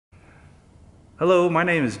Hello, my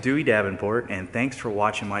name is Dewey Davenport, and thanks for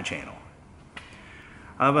watching my channel.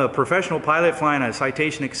 I'm a professional pilot flying a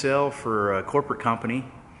Citation Excel for a corporate company,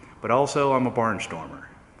 but also I'm a barnstormer.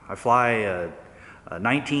 I fly a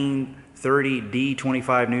 1930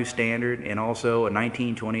 D25 New Standard and also a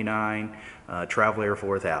 1929 Travel Air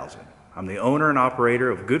 4000. I'm the owner and operator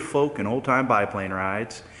of Good Folk and Old Time Biplane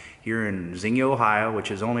Rides here in Xenia, Ohio, which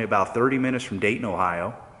is only about 30 minutes from Dayton,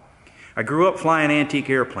 Ohio. I grew up flying antique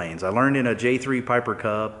airplanes. I learned in a J3 Piper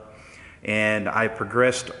Cub, and I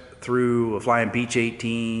progressed through flying Beech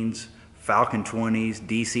 18s, Falcon 20s,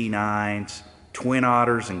 DC-9s, Twin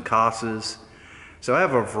Otters, and Casas. So I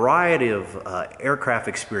have a variety of aircraft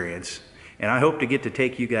experience, and I hope to get to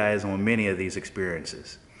take you guys on many of these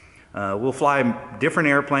experiences. We'll fly different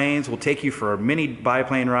airplanes. We'll take you for many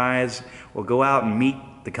biplane rides. We'll go out and meet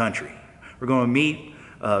the country. We're going to meet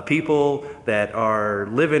people that are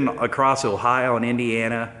living across Ohio and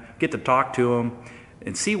Indiana, get to talk to them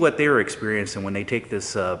and see what they're experiencing when they take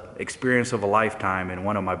this experience of a lifetime in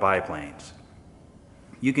one of my biplanes.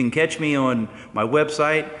 You can catch me on my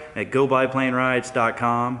website at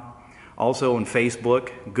gobiplaneRides.com, also on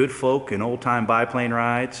Facebook, Good Folk and Old Time Biplane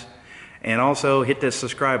Rides, and also hit the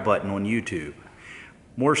subscribe button on YouTube.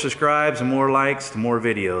 More subscribes and more likes, the more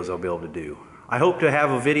videos I'll be able to do. I hope to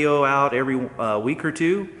have a video out every week or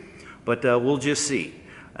two, but we'll just see.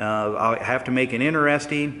 I'll have to make it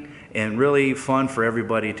interesting and really fun for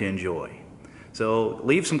everybody to enjoy. So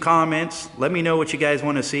leave some comments, let me know what you guys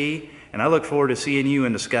want to see, and I look forward to seeing you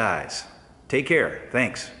in the skies. Take care.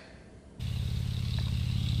 Thanks.